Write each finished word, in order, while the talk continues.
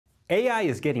AI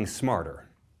is getting smarter,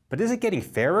 but is it getting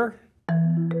fairer?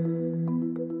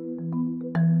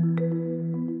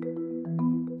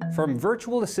 From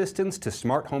virtual assistants to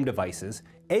smart home devices,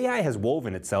 AI has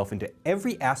woven itself into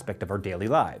every aspect of our daily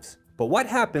lives. But what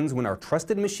happens when our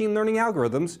trusted machine learning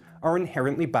algorithms are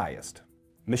inherently biased?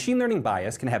 Machine learning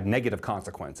bias can have negative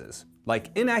consequences,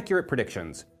 like inaccurate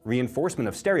predictions, reinforcement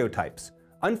of stereotypes,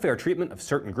 unfair treatment of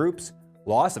certain groups,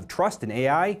 loss of trust in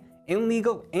AI, and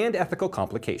legal and ethical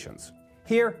complications.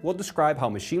 Here, we'll describe how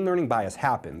machine learning bias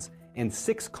happens and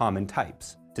 6 common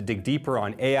types. To dig deeper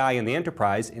on AI in the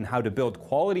enterprise and how to build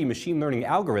quality machine learning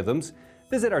algorithms,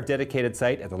 visit our dedicated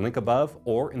site at the link above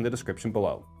or in the description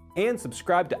below. And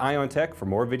subscribe to eyeontech for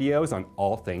more videos on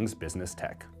all things business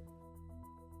tech.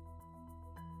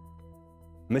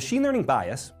 Machine learning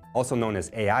bias, also known as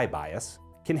AI bias,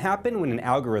 can happen when an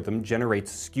algorithm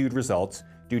generates skewed results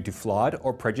due to flawed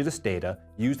or prejudiced data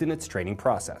used in its training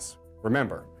process.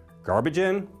 Remember, garbage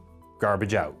in,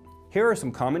 garbage out. Here are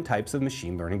some common types of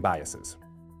machine learning biases.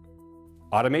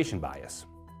 Automation bias.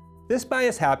 This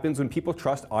bias happens when people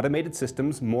trust automated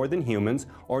systems more than humans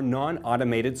or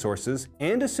non-automated sources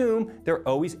and assume they're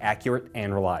always accurate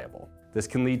and reliable. This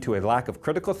can lead to a lack of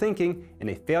critical thinking and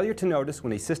a failure to notice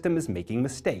when a system is making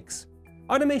mistakes.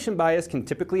 Automation bias can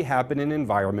typically happen in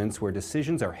environments where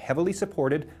decisions are heavily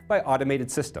supported by automated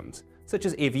systems, such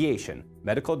as aviation,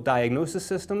 medical diagnosis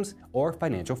systems, or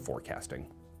financial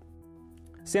forecasting.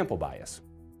 Sample bias.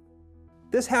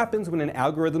 This happens when an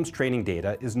algorithm's training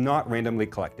data is not randomly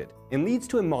collected and leads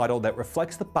to a model that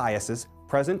reflects the biases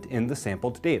present in the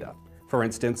sampled data. For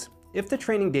instance, if the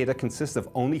training data consists of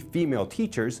only female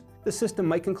teachers, the system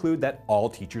might conclude that all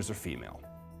teachers are female.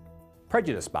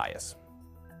 Prejudice bias.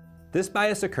 This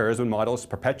bias occurs when models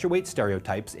perpetuate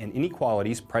stereotypes and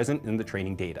inequalities present in the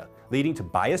training data, leading to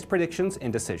biased predictions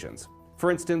and decisions. For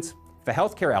instance, if a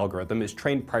healthcare algorithm is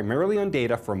trained primarily on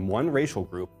data from one racial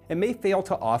group, it may fail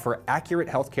to offer accurate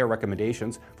healthcare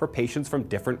recommendations for patients from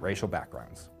different racial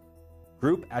backgrounds.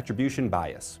 Group attribution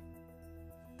bias.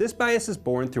 This bias is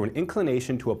born through an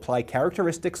inclination to apply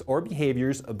characteristics or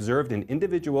behaviors observed in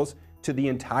individuals to the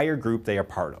entire group they are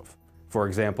part of. For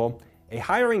example, a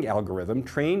hiring algorithm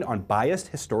trained on biased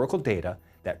historical data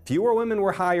that fewer women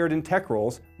were hired in tech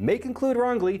roles may conclude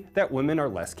wrongly that women are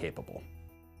less capable.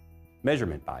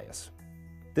 Measurement bias.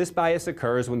 This bias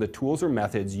occurs when the tools or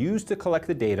methods used to collect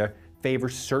the data favor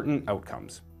certain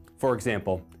outcomes. For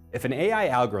example, if an AI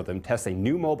algorithm tests a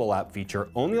new mobile app feature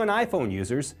only on iPhone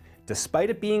users, despite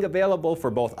it being available for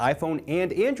both iPhone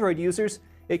and Android users,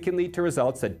 it can lead to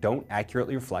results that don't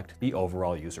accurately reflect the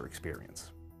overall user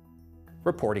experience.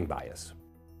 Reporting bias.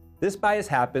 This bias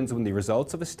happens when the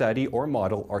results of a study or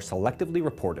model are selectively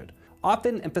reported,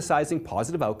 often emphasizing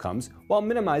positive outcomes while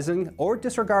minimizing or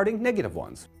disregarding negative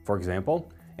ones. For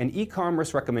example, an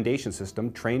e-commerce recommendation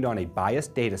system trained on a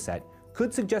biased dataset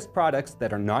could suggest products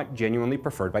that are not genuinely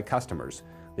preferred by customers,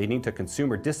 leading to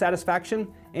consumer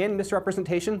dissatisfaction and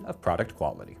misrepresentation of product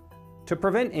quality. To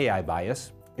prevent AI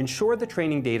bias, ensure the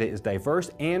training data is diverse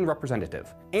and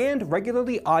representative, and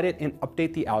regularly audit and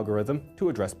update the algorithm to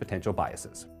address potential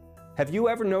biases. Have you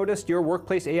ever noticed your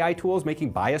workplace AI tools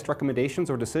making biased recommendations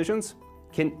or decisions?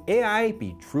 Can AI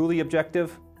be truly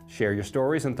objective? Share your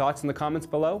stories and thoughts in the comments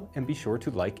below, and be sure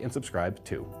to like and subscribe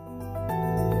too.